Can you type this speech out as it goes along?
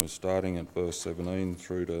We're starting at verse 17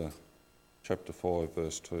 through to chapter 5,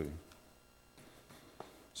 verse 2.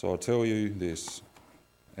 So I tell you this,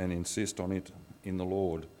 and insist on it in the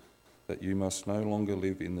Lord, that you must no longer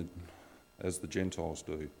live as the Gentiles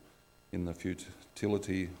do, in the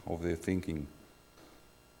futility of their thinking.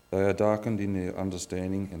 They are darkened in their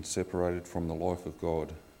understanding and separated from the life of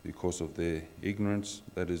God because of their ignorance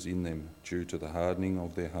that is in them due to the hardening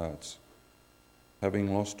of their hearts.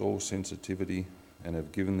 Having lost all sensitivity and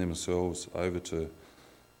have given themselves over to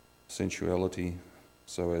sensuality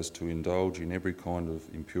so as to indulge in every kind of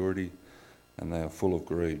impurity, and they are full of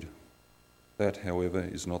greed. That, however,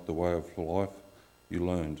 is not the way of life you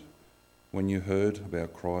learned when you heard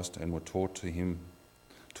about Christ and were taught in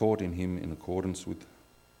him in accordance with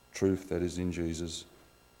truth that is in Jesus.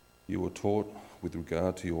 You were taught with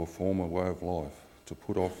regard to your former way of life to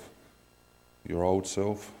put off your old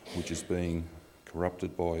self, which is being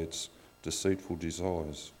corrupted by its deceitful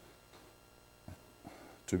desires,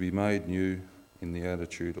 to be made new in the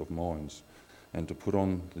attitude of minds, and to put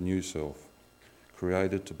on the new self,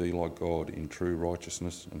 created to be like God in true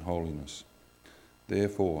righteousness and holiness.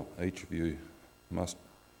 Therefore, each of you must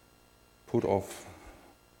put off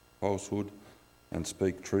falsehood and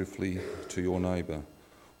speak truthfully to your neighbour,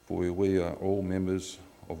 for we are all members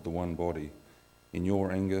of the one body. In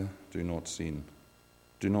your anger, do not sin.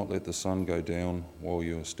 Do not let the sun go down while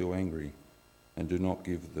you are still angry, and do not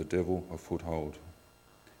give the devil a foothold.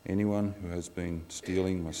 Anyone who has been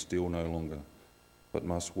stealing must steal no longer, but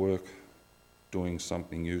must work doing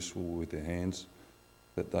something useful with their hands,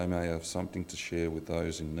 that they may have something to share with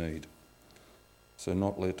those in need. So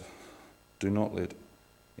do not let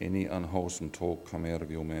any unwholesome talk come out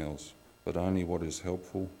of your mouths, but only what is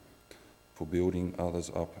helpful for building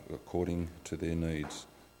others up according to their needs,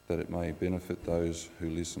 that it may benefit those who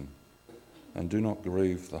listen. And do not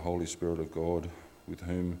grieve the Holy Spirit of God, with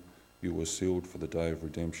whom you were sealed for the day of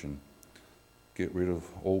redemption. Get rid of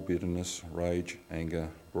all bitterness, rage, anger,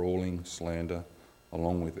 brawling, slander,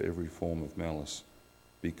 along with every form of malice.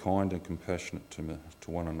 Be kind and compassionate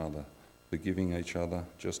to one another, forgiving each other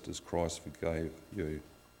just as Christ forgave you.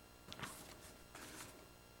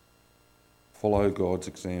 Follow God's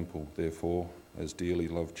example, therefore, as dearly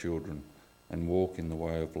loved children, and walk in the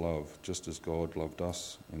way of love, just as God loved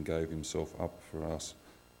us and gave himself up for us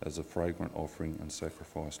as a fragrant offering and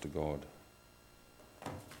sacrifice to God.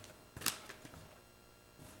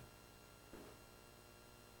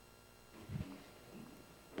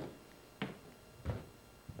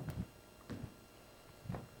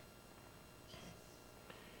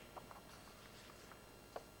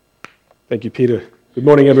 Thank you, Peter. Good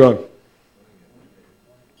morning, everyone.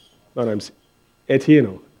 My name's Etienne,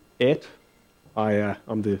 or Et.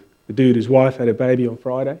 I'm the dude whose wife had a baby on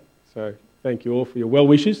Friday, so thank you all for your well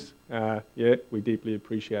wishes. We deeply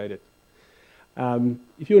appreciate it.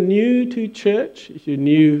 If you're new to church, if you're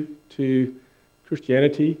new to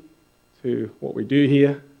Christianity, to what we do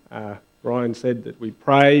here, Brian said that we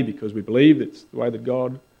pray because we believe it's the way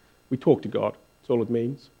that we talk to God. That's all it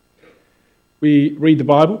means. We read the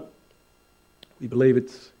Bible. We believe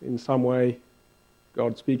it's in some way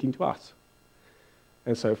God speaking to us.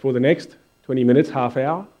 And so for the next 20 minutes, half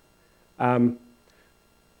hour,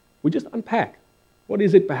 we just unpack. What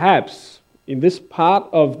is it perhaps in this part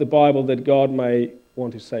of the Bible that God may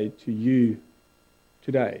want to say to you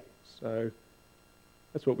today? So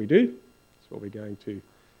that's what we do. That's what we're going to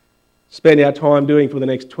spend our time doing for the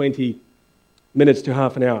next 20 minutes to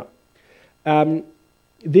half an hour.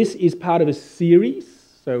 This is part of a series,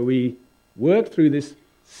 so we work through this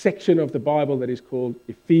section of the Bible that is called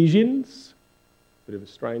Ephesians. Bit of a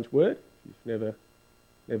strange word. You've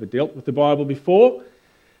never dealt with the Bible before.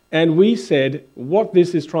 And we said what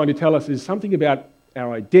this is trying to tell us is something about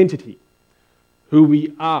our identity, who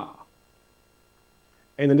we are.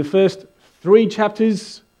 And in the first 3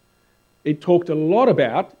 chapters, it talked a lot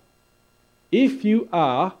about if you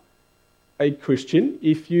are a Christian,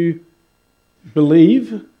 if you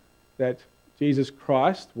believe that Jesus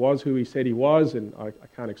Christ was who he said he was, and I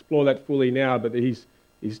can't explore that fully now, but he's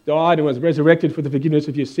died and was resurrected for the forgiveness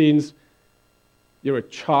of your sins. You're a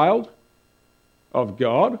child of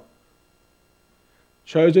God,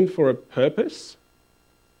 chosen for a purpose,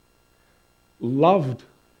 loved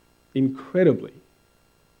incredibly,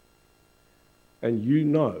 and you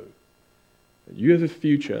know that you have a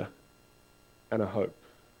future and a hope.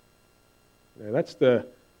 Now that's the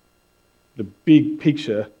big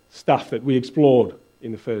picture stuff that we explored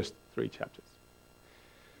in the first 3 chapters.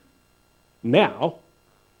 Now,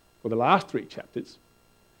 for the last 3 chapters,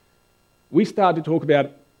 we start to talk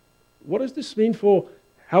about what does this mean for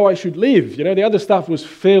how I should live? You know, the other stuff was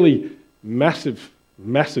fairly massive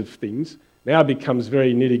massive things, now becomes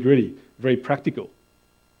very nitty-gritty, very practical.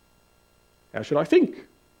 How should I think?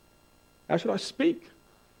 How should I speak?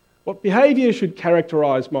 What behaviour should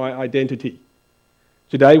characterise my identity?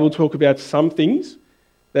 Today we'll talk about some things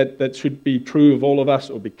that should be true of all of us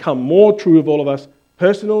or become more true of all of us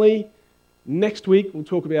personally. Next week we'll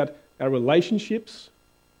talk about our relationships.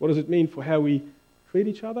 What does it mean for how we treat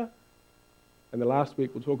each other? And the last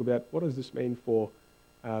week we'll talk about what does this mean for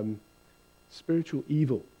spiritual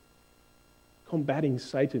evil, combating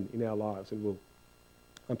Satan in our lives, and we'll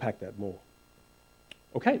unpack that more.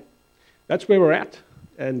 Okay, that's where we're at,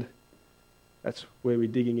 and that's where we're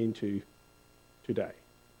digging into today.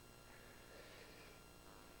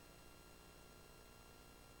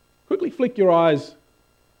 Quickly flick your eyes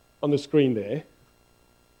on the screen there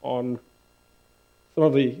on some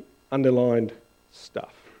of the underlined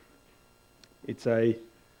stuff. It's a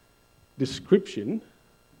description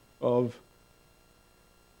of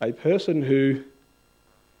a person who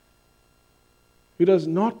does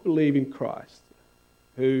not believe in Christ,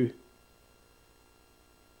 who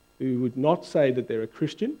would not say that they're a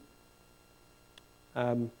Christian,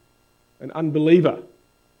 an unbeliever.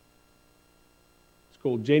 It's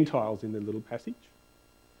called Gentiles in the little passage,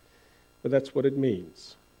 but that's what it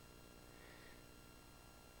means.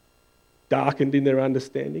 Darkened in their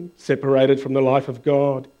understanding, separated from the life of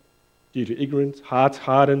God due to ignorance, hearts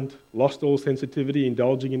hardened, lost all sensitivity,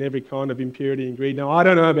 indulging in every kind of impurity and greed. Now, I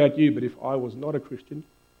don't know about you, but if I was not a Christian,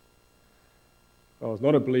 if I was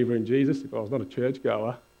not a believer in Jesus, if I was not a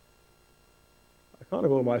churchgoer, I kind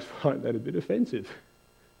of almost find that a bit offensive.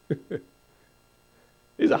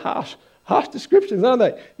 These are harsh descriptions, aren't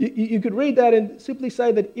they? You could read that and simply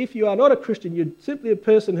say that if you are not a Christian, you're simply a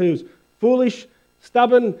person who's foolish,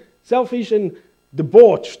 stubborn, selfish, and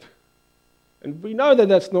debauched. And we know that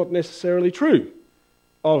that's not necessarily true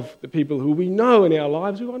of the people who we know in our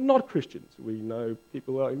lives who are not Christians. We know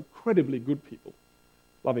people who are incredibly good people,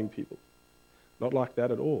 loving people. Not like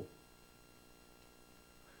that at all.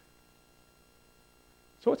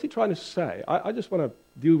 So what's he trying to say? I just want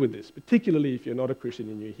to deal with this, particularly if you're not a Christian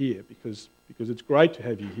and you're here, because it's great to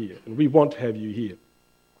have you here, and we want to have you here.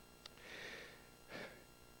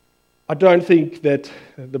 I don't think that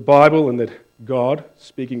the Bible and that God,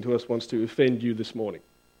 speaking to us, wants to offend you this morning.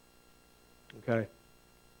 Okay?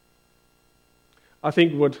 I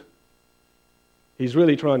think what he's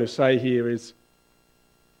really trying to say here is,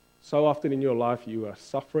 so often in your life you are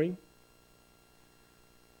suffering.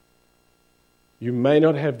 You may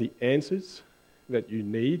not have the answers that you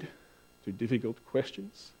need to difficult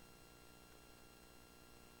questions,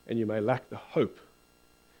 and you may lack the hope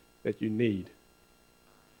that you need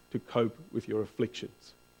to cope with your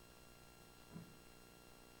afflictions.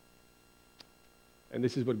 And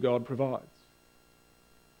this is what God provides.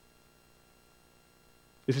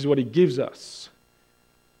 This is what he gives us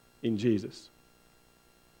in Jesus.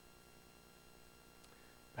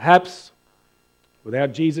 Perhaps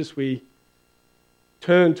without Jesus we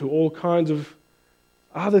turn to all kinds of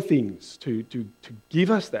other things to give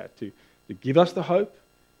us that, to give us the hope,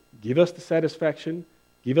 give us the satisfaction,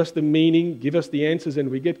 give us the meaning, give us the answers, and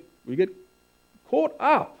we get caught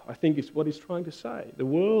up, I think is what he's trying to say. The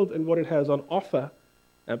world and what it has on offer,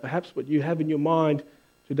 and perhaps what you have in your mind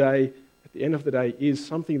today, at the end of the day, is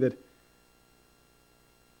something that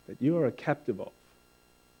you are a captive of.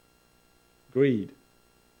 Greed.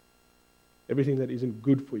 Everything that isn't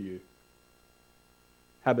good for you.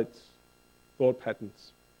 Habits, thought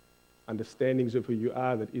patterns, understandings of who you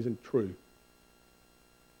are that isn't true.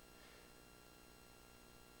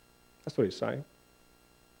 That's what he's saying.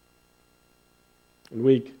 In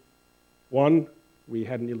week 1, we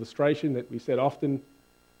had an illustration that we said often,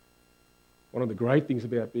 one of the great things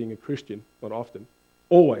about being a Christian, not often,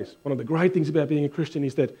 always, one of the great things about being a Christian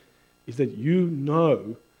is that you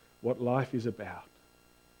know what life is about.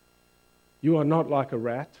 You are not like a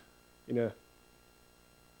rat in a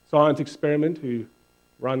science experiment who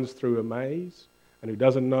runs through a maze and who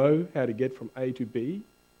doesn't know how to get from A to B.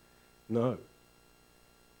 No.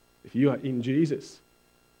 If you are in Jesus,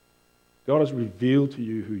 God has revealed to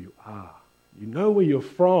you who you are. You know where you're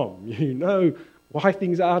from. You know why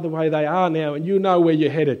things are the way they are now, and you know where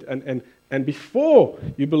you're headed. And before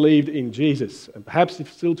you believed in Jesus, and perhaps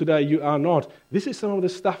if still today you are not, this is some of the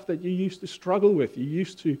stuff that you used to struggle with, you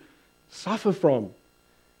used to suffer from.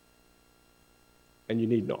 And you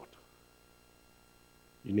need not.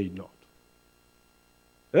 You need not.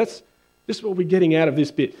 That's just what we're getting out of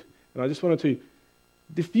this bit. And I just wanted to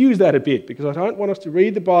diffuse that a bit, because I don't want us to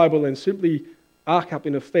read the Bible and simply arc up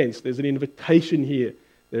in offense. There's an invitation here.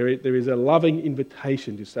 There is a loving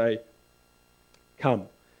invitation to say, come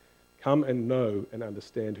Come and know and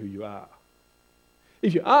understand who you are.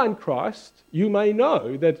 If you are in Christ, you may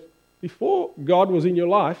know that before God was in your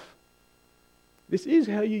life, this is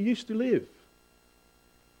how you used to live.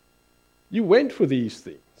 You went for these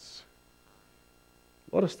things.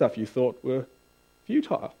 A lot of stuff you thought were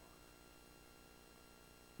futile.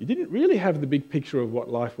 You didn't really have the big picture of what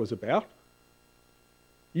life was about.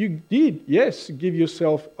 You did, yes, give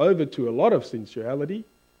yourself over to a lot of sensuality,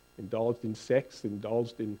 indulged in sex,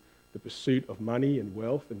 indulged in the pursuit of money and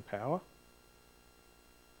wealth and power.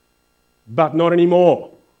 But not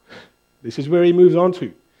anymore. This is where he moves on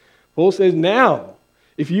to. Paul says, now,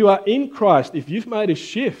 if you are in Christ, if you've made a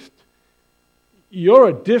shift, you're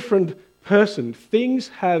a different person. Things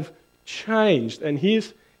have changed. And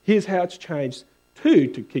here's how it's changed too,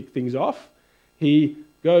 to kick things off. He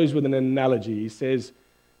goes with an analogy. He says,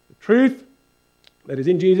 the truth that is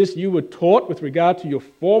in Jesus, you were taught with regard to your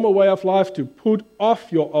former way of life to put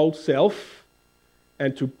off your old self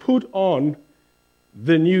and to put on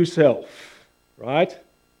the new self, right?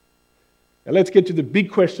 Now let's get to the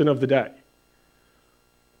big question of the day.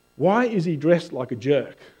 Why is he dressed like a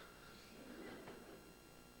jerk?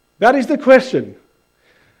 That is the question.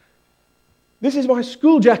 This is my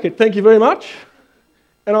school jacket, thank you very much.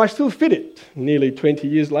 And I still fit it. Nearly 20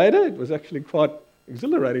 years later, it was actually quite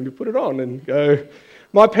exhilarating to put it on and go.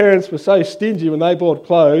 My parents were so stingy when they bought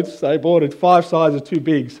clothes, they bought it 5 sizes too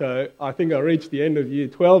big. So I think I reached the end of year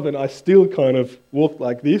 12 and I still kind of walked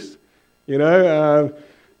like this,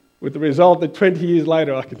 with the result that 20 years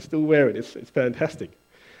later I can still wear it. It's fantastic.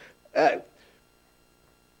 Is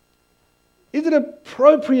it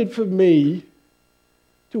appropriate for me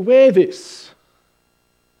to wear this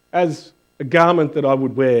as a garment that I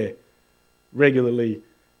would wear regularly?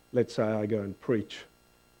 Let's say I go and preach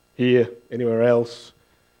here, anywhere else,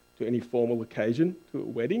 to any formal occasion, to a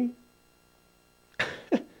wedding.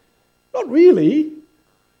 Not really.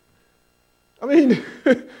 I mean,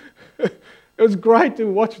 it was great to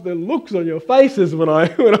watch the looks on your faces when I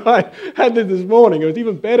had this morning. It was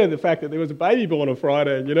even better the fact that there was a baby born on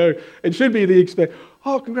Friday, and it should be the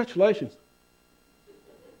oh, congratulations.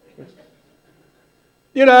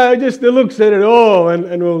 Just the looks at it all,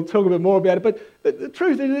 and we'll talk a bit more about it. But the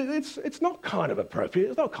truth is, it's not kind of appropriate.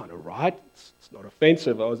 It's not kind of right. It's not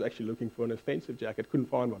offensive. I was actually looking for an offensive jacket. Couldn't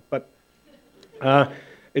find one. But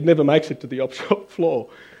it never makes it to the op shop floor.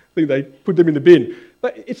 I think they put them in the bin.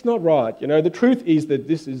 But it's not right. The truth is that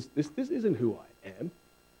this isn't who I am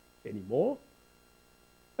anymore.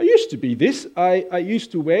 I used to be this. I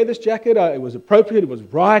used to wear this jacket. It was appropriate. It was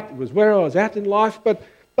right. It was where I was at in life. But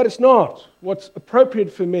it's not. What's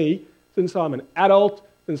appropriate for me, since I'm an adult,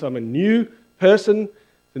 since I'm a new person,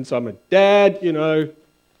 since I'm a dad,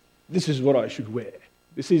 this is what I should wear.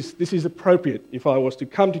 This is appropriate. If I was to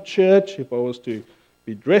come to church, if I was to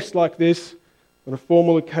be dressed like this on a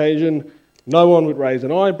formal occasion, no one would raise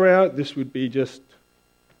an eyebrow. This would be just,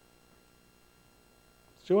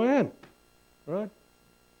 it's who I am, right?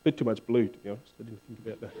 A bit too much blue, to be honest. I didn't think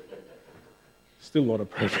about that. Still not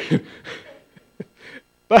appropriate.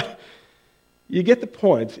 But you get the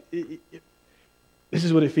point. This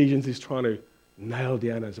is what Ephesians is trying to nail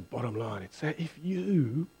down as a bottom line. It's that if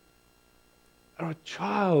you are a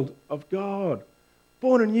child of God,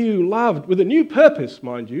 born anew, loved, with a new purpose,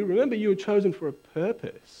 mind you. Remember, you were chosen for a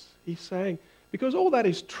purpose. He's saying, because all that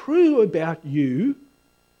is true about you,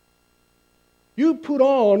 you put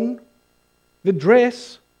on the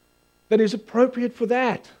dress that is appropriate for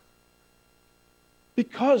that.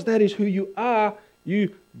 Because that is who you are,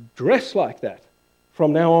 you dress like that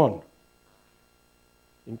from now on,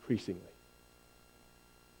 increasingly.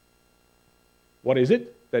 What is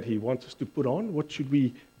it that he wants us to put on? What should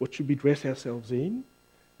we dress ourselves in?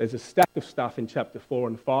 There's a stack of stuff in chapter 4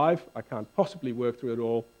 and 5. I can't possibly work through it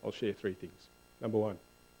all. I'll share 3 things. Number 1.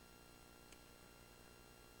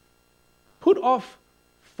 Put off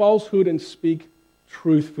falsehood and speak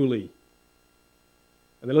truthfully.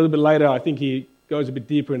 And a little bit later, I think he goes a bit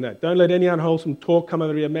deeper in that. Don't let any unwholesome talk come out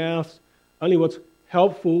of your mouths. Only what's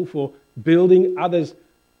helpful for building others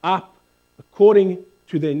up according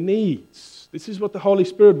to their needs. This is what the Holy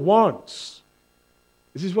Spirit wants.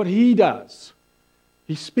 This is what He does.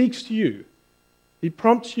 He speaks to you. He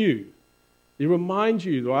prompts you. He reminds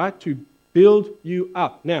you, right, to build you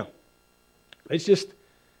up. Now, let's just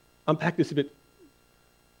unpack this a bit.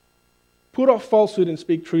 Put off falsehood and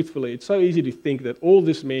speak truthfully. It's so easy to think that all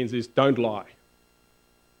this means is don't lie.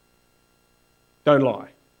 Don't lie.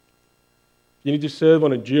 You need to serve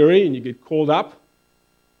on a jury and you get called up.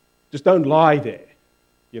 Just don't lie there.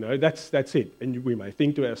 That's it. And we may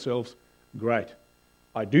think to ourselves, great,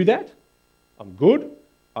 I do that. I'm good.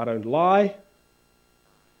 I don't lie.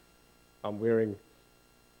 I'm wearing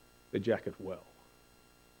the jacket well.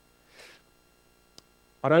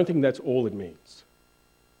 I don't think that's all it means.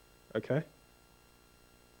 Okay?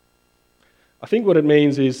 I think what it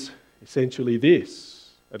means is essentially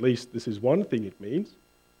this. At least this is one thing it means.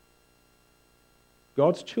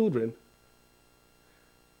 God's children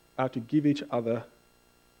are to give each other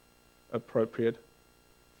appropriate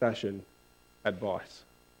fashion advice.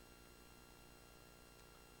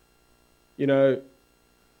 You know,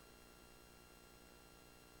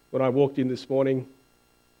 when I walked in this morning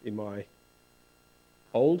in my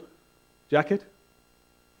old jacket,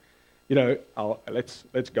 you know, let's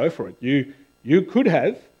go for it. You could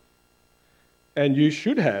have, and you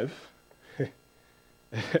should have,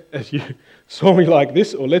 as you saw me like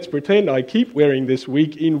this, or let's pretend I keep wearing this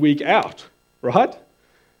week in, week out, right?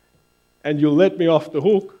 And you'll let me off the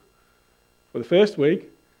hook for the first week,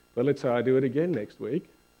 but let's say I do it again next week,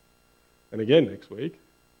 and again next week,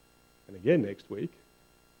 and again next week.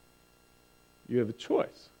 You have a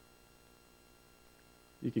choice.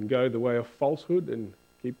 You can go the way of falsehood and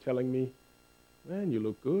keep telling me, man, you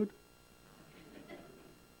look good.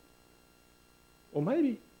 Or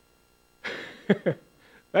maybe.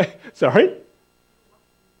 Sorry?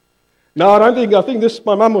 No, I think this,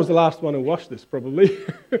 my mum was the last one who washed this, probably.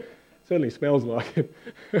 Certainly smells like it.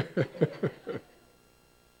 If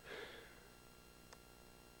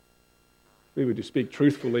we were to speak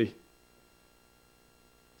truthfully,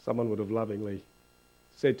 someone would have lovingly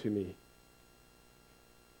said to me,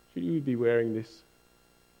 should you be wearing this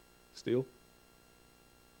still?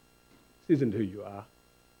 This isn't who you are.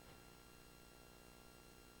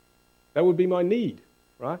 That would be my need,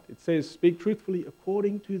 right? It says, speak truthfully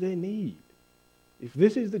according to their need. If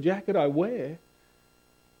this is the jacket I wear,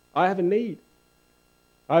 I have a need.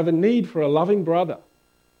 I have a need for a loving brother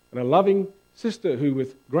and a loving sister who,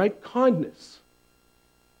 with great kindness,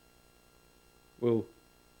 will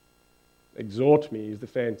exhort me, is the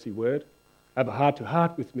fancy word, have a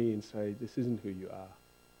heart-to-heart with me and say, this isn't who you are.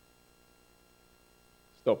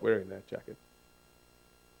 Stop wearing that jacket.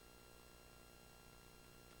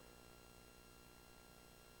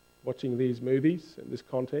 Watching these movies and this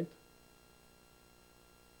content,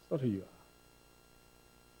 it's not who you are.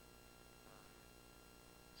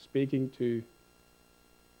 Speaking to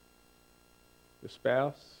your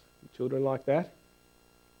spouse, your children like that,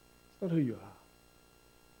 it's not who you are.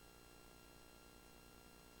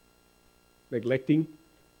 Neglecting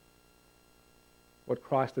what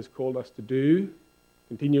Christ has called us to do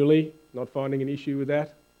continually, not finding an issue with that,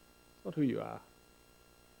 it's not who you are.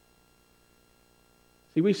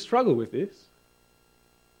 See, we struggle with this.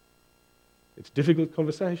 It's difficult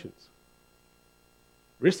conversations,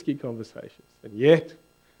 risky conversations, and yet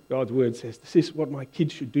God's word says this is what my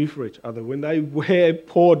kids should do for each other when they wear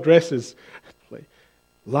poor dresses.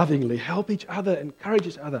 Lovingly help each other, encourage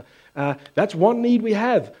each other. That's one need we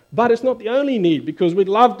have, but it's not the only need because we'd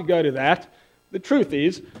love to go to that. The truth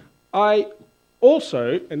is, I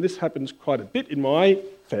also, and this happens quite a bit in my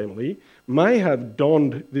family, may have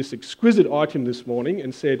donned this exquisite item this morning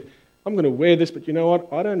and said, I'm going to wear this, but you know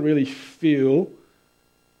what? I don't really feel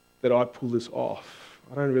that I pull this off.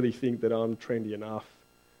 I don't really think that I'm trendy enough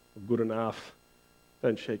or good enough.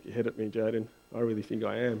 Don't shake your head at me, Jaden. I really think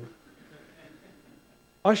I am.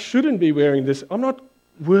 I shouldn't be wearing this. I'm not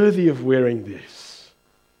worthy of wearing this.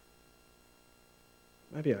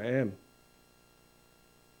 Maybe I am.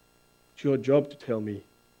 It's your job to tell me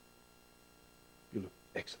you look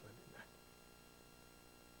excellent in that.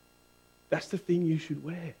 That's the thing you should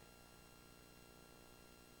wear.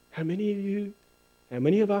 How many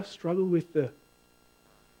of us struggle with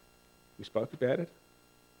we spoke about it,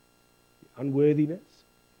 the unworthiness,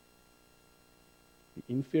 the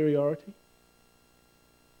inferiority?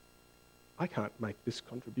 I can't make this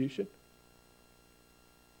contribution.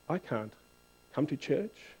 I can't come to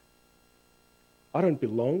church. I don't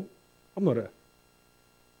belong. I'm not a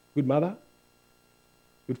good mother,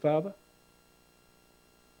 good father.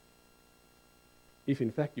 If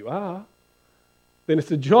in fact you are, then it's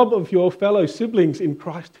the job of your fellow siblings in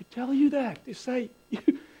Christ to tell you that, to say,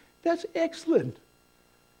 that's excellent.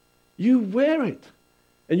 You wear it,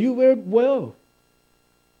 and you wear it well,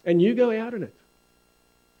 and you go out in it.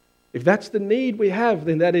 If that's the need we have,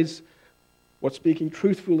 then that is what speaking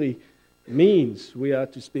truthfully means. We are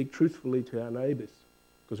to speak truthfully to our neighbours,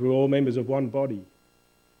 because we're all members of one body.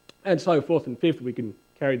 And so forth and fifth, we can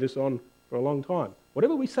carry this on for a long time.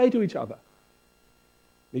 Whatever we say to each other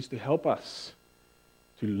needs to help us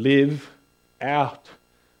to live out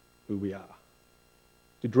who we are,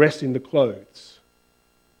 to dress in the clothes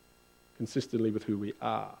consistently with who we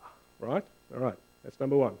are, right? All right, that's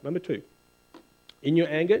number one. Number two, In your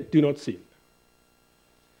anger, do not sin.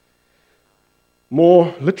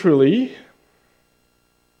 More literally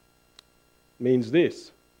means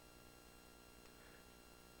this: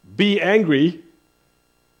 be angry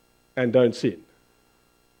and don't sin.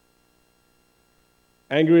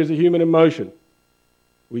 Anger is a human emotion.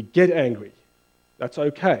 We get angry. That's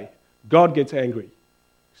okay. God gets angry,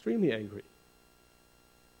 extremely angry.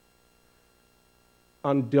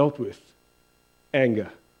 Undealt with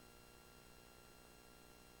anger,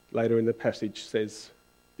 later in the passage, says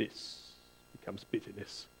this becomes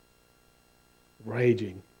bitterness,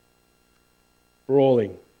 raging,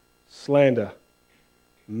 brawling, slander,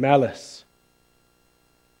 malice,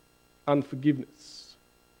 unforgiveness.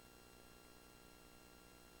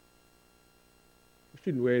 We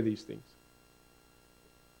shouldn't wear these things.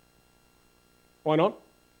 Why not?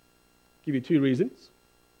 Give you two reasons.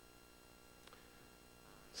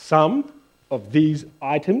 Some of these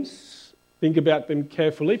items, think about them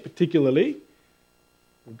carefully, particularly.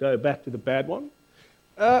 We'll go back to the bad one.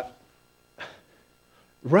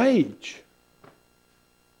 Rage,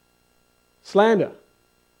 slander,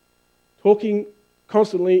 talking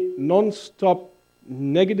constantly, non-stop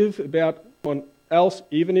negative about someone else,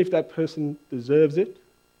 even if that person deserves it,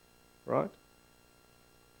 right?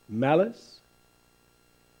 Malice.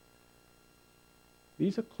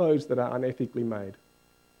 These are clothes that are unethically made.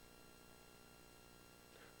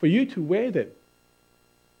 For you to wear them,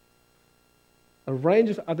 a range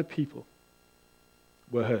of other people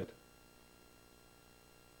were hurt,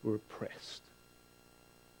 were oppressed,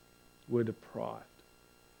 were deprived.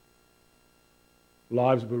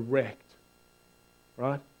 Lives were wrecked,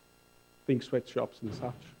 right? Think sweatshops and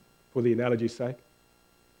such, for the analogy's sake.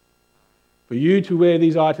 For you to wear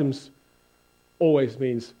these items always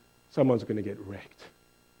means someone's going to get wrecked.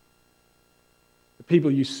 The people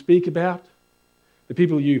you speak about, the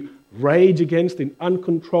people you rage against in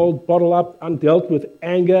uncontrolled, bottle up, undealt with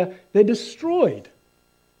anger, they're destroyed.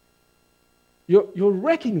 You're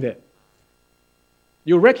wrecking them.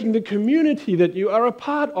 You're wrecking the community that you are a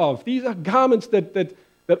part of. These are garments that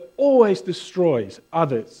always destroys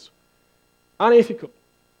others. Unethical.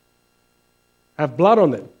 Have blood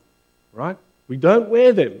on them, right? We don't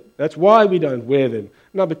wear them. That's why we don't wear them.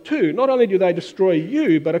 Number two, not only do they destroy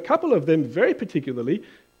you, but a couple of them, very particularly,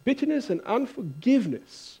 bitterness and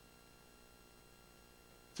unforgiveness.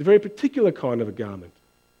 It's a very particular kind of a garment.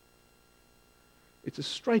 It's a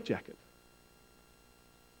straitjacket.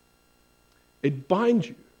 It binds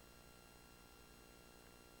you.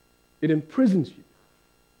 It imprisons you.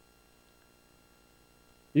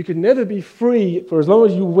 You can never be free for as long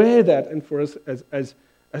as you wear that, and for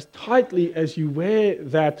as tightly as you wear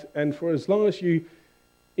that, and for as long as you,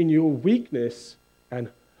 in your weakness and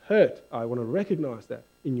hurt, I want to recognize that,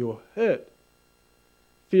 in your hurt,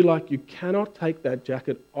 feel like you cannot take that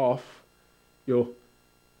jacket off, you're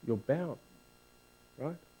bound,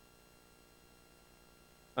 right?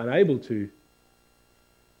 Unable to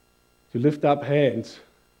lift up hands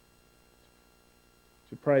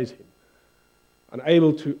to praise Him,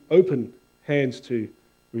 unable to open hands to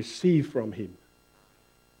receive from Him,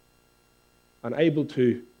 unable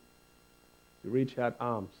to reach out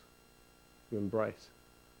arms to embrace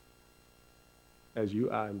as you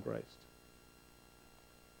are embraced.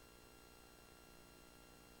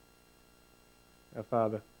 Our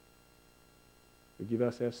Father, forgive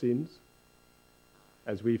us our sins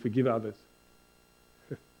as we forgive others.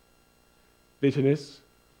 Bitterness,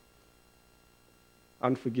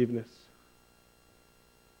 unforgiveness,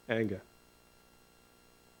 anger.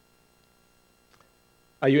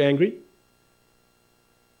 Are you angry?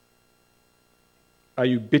 Are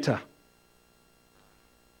you bitter?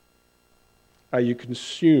 Are you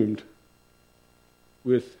consumed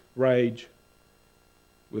with rage,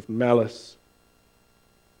 with malice?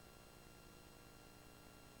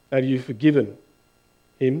 Have you forgiven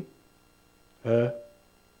him, her,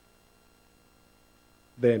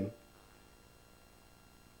 them?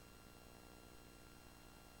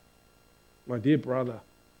 My dear brother,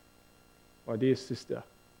 my dear sister,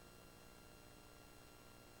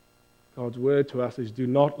 God's word to us is, do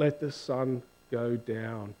not let the sun go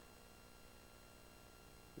down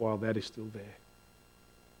while that is still there.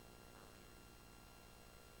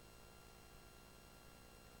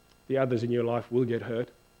 The others in your life will get hurt,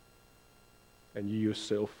 and you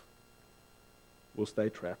yourself will stay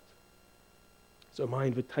trapped. So my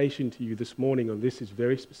invitation to you this morning on this is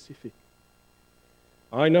very specific.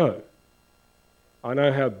 I know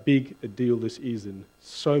how big a deal this is in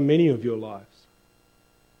so many of your lives.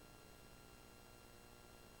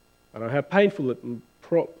 I know how painful it,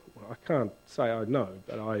 I can't say I know,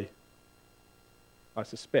 but I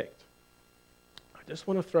suspect I just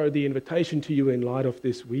want to throw the invitation to you in light of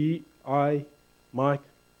this. Mike,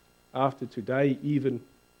 after today even,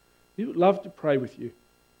 we would love to pray with you.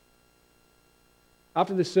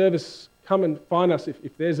 After the service, come and find us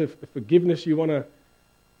if there's a forgiveness you want to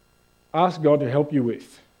ask God to help you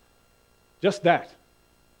with. Just that.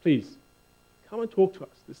 Please, come and talk to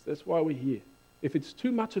us. That's why we're here. If it's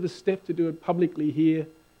too much of a step to do it publicly here,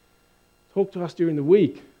 talk to us during the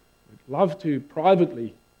week. We'd love to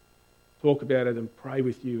privately talk about it and pray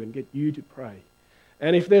with you and get you to pray.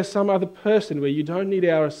 And if there's some other person where you don't need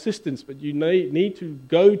our assistance, but you need to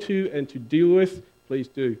go to and to deal with, please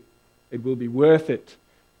do. It will be worth it.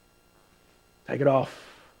 Take it off.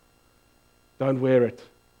 Don't wear it.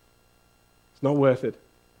 It's not worth it.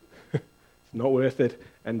 It's not worth it.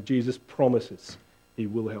 And Jesus promises he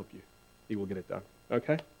will help you. He will get it done.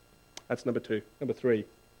 Okay? That's number 2. Number 3.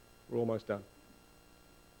 We're almost done.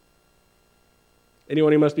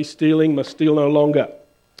 Anyone who must be stealing must steal no longer,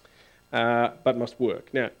 but must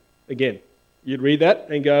work. Now, again, you'd read that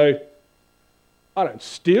and go, I don't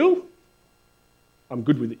steal. I'm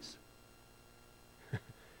good with this.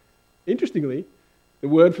 Interestingly, the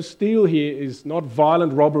word for steal here is not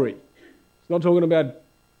violent robbery. It's not talking about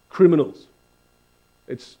criminals.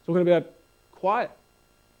 It's talking about quiet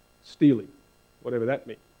stealing, whatever that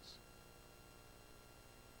means.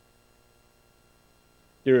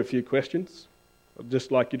 Here are a few questions I'd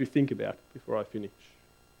just like you to think about before I finish.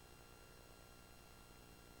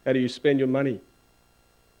 How do you spend your money?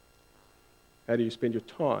 How do you spend your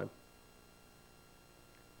time?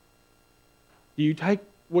 Do you take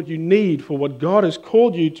what you need for what God has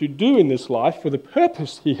called you to do in this life, for the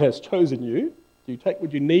purpose he has chosen you? Do you take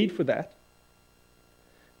what you need for that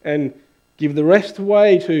and give the rest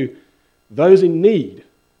away to those in need,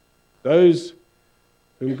 those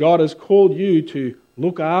whom God has called you to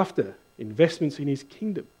look after, investments in his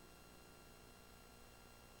kingdom?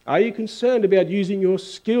 Are you concerned about using your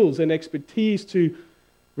skills and expertise to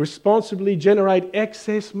responsibly generate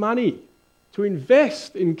excess money, to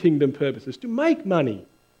invest in kingdom purposes, to make money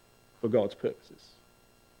for God's purposes?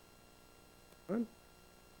 Right?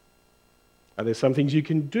 Are there some things you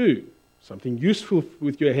can do, something useful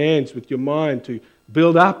with your hands, with your mind, to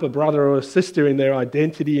build up a brother or a sister in their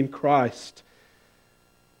identity in Christ?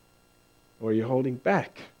 Or are you holding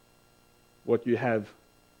back what you have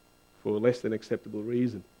for less than acceptable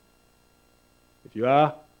reason? If you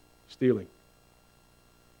are, stealing.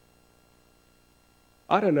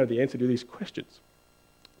 I don't know the answer to these questions.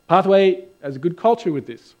 Pathway has a good culture with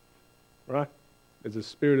this, right? There's a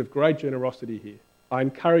spirit of great generosity here. I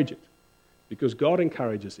encourage it because God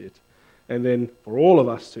encourages it. And then for all of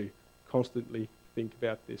us to constantly think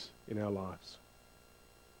about this in our lives.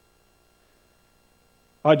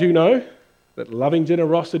 I do know that loving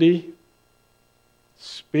generosity,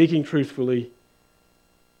 speaking truthfully,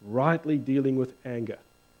 rightly dealing with anger,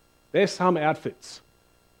 there's some outfits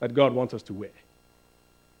that God wants us to wear.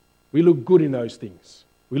 We look good in those things.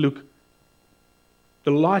 We look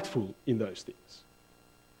delightful in those things.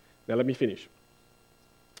 Now let me finish.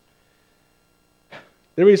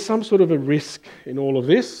 There is some sort of a risk in all of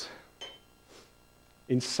this,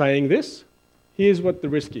 in saying this. Here's what the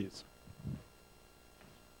risk is.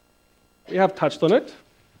 We have touched on it.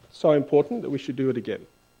 So important that we should do it again.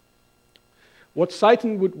 What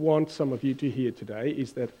Satan would want some of you to hear today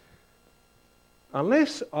is that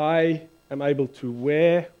unless I am able to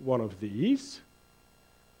wear one of these,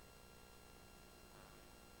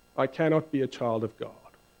 I cannot be a child of God.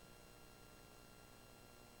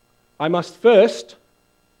 I must first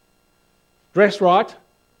dress right,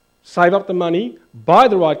 save up the money, buy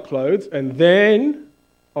the right clothes, and then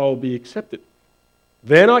I'll be accepted.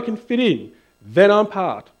 Then I can fit in. Then I'm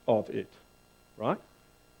part of it. Right?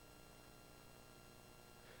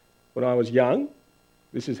 When I was young,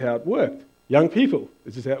 this is how it worked. Young people,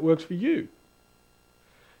 this is how it works for you.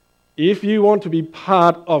 If you want to be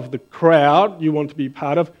part of the crowd you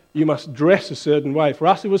must dress a certain way. For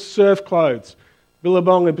us, it was surf clothes.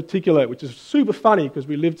 Billabong in particular, which is super funny because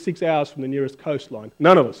we lived 6 hours from the nearest coastline.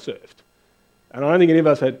 None of us surfed. And I don't think any of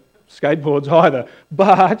us had skateboards either.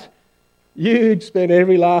 But you'd spend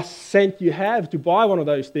every last cent you have to buy one of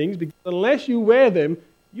those things because unless you wear them,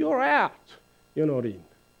 you're out. You're not in,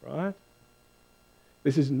 right?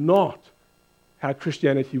 This is not how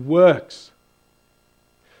Christianity works.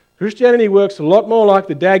 Christianity works a lot more like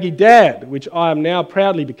the daggy dad, which I am now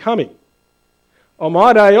proudly becoming. On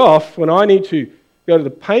my day off, when I need to go to the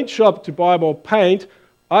paint shop to buy more paint,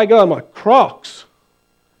 I go in my Crocs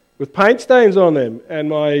with paint stains on them and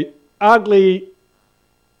my ugly,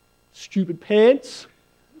 stupid pants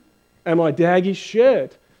and my daggy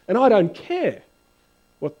shirt. And I don't care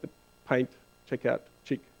what the paint checkout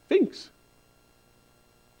chick thinks.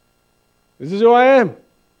 This is who I am.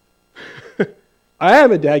 I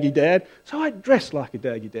am a daggy dad, so I dress like a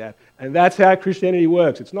daggy dad. And that's how Christianity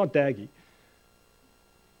works. It's not daggy.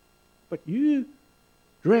 But you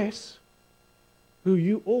dress who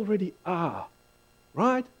you already are,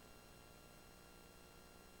 right?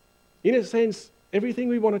 In a sense, everything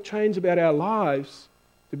we want to change about our lives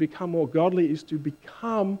to become more godly is to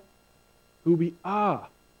become who we are.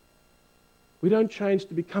 We don't change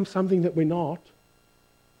to become something that we're not.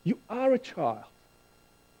 You are a child.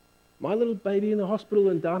 My little baby in the hospital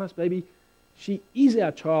and Dana's baby, she is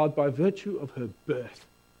our child by virtue of her birth,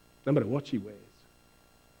 no matter what she wears.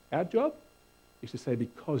 Our job is to say,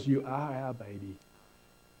 because you are our baby,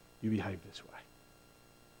 you behave this way.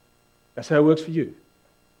 That's how it works for you.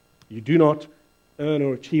 You do not earn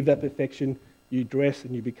or achieve that perfection. You dress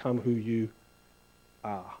and you become who you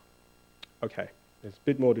are. Okay, there's a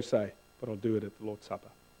bit more to say, but I'll do it at the Lord's Supper.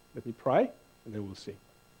 Let me pray, and then we'll sing.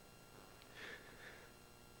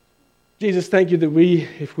 Jesus, thank you that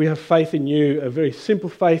if we have faith in you, a very simple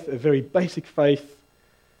faith, a very basic faith,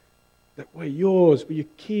 that we're yours, we're your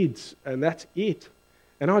kids, and that's it.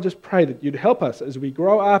 And I just pray that you'd help us as we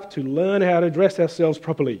grow up to learn how to dress ourselves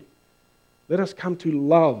properly. Let us come to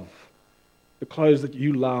love the clothes that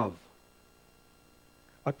you love.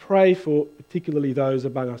 I pray for particularly those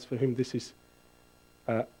among us for whom this is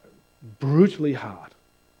brutally hard.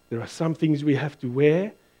 There are some things we have to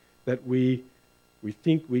wear that we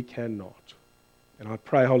think we cannot. And I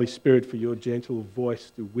pray, Holy Spirit, for your gentle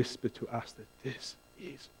voice to whisper to us that this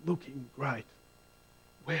is looking great.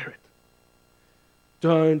 Wear it.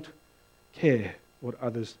 Don't care what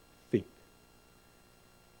others think.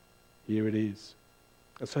 Here it is.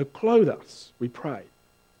 And so clothe us, we pray.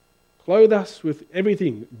 Clothe us with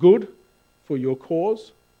everything good for your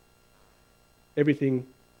cause, everything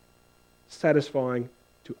satisfying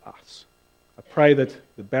to us. I pray that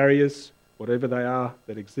the barriers, whatever they are,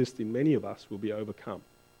 that exist in many of us will be overcome.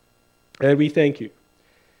 And we thank you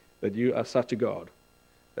that you are such a God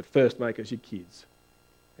that first make us your kids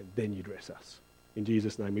and then you dress us. In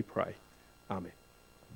Jesus' name we pray. Amen.